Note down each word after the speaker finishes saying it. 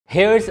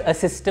Here's a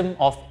system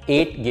of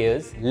 8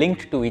 gears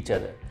linked to each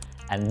other,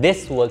 and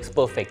this works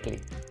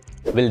perfectly.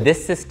 Will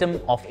this system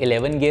of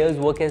 11 gears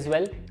work as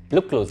well?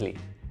 Look closely.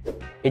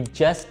 It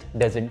just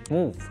doesn't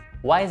move.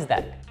 Why is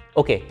that?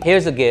 Okay,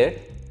 here's a gear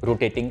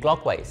rotating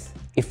clockwise.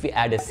 If we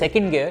add a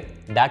second gear,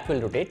 that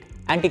will rotate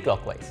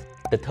anti-clockwise.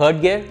 The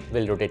third gear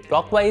will rotate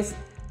clockwise,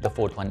 the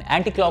fourth one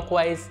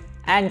anti-clockwise,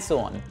 and so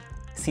on.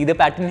 See the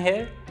pattern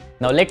here?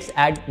 Now let's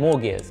add more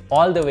gears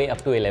all the way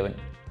up to 11.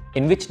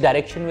 In which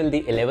direction will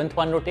the 11th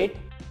one rotate?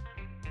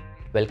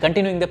 Well,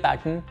 continuing the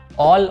pattern,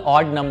 all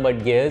odd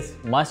numbered gears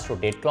must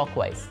rotate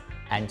clockwise,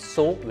 and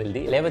so will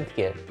the 11th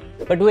gear.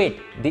 But wait,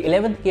 the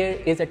 11th gear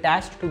is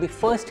attached to the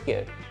first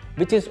gear,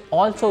 which is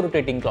also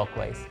rotating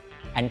clockwise.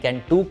 And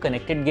can two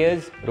connected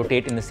gears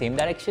rotate in the same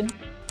direction?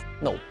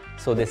 No.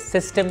 So this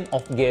system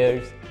of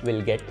gears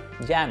will get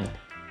jammed.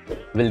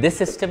 Will this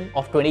system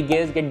of 20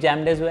 gears get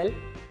jammed as well?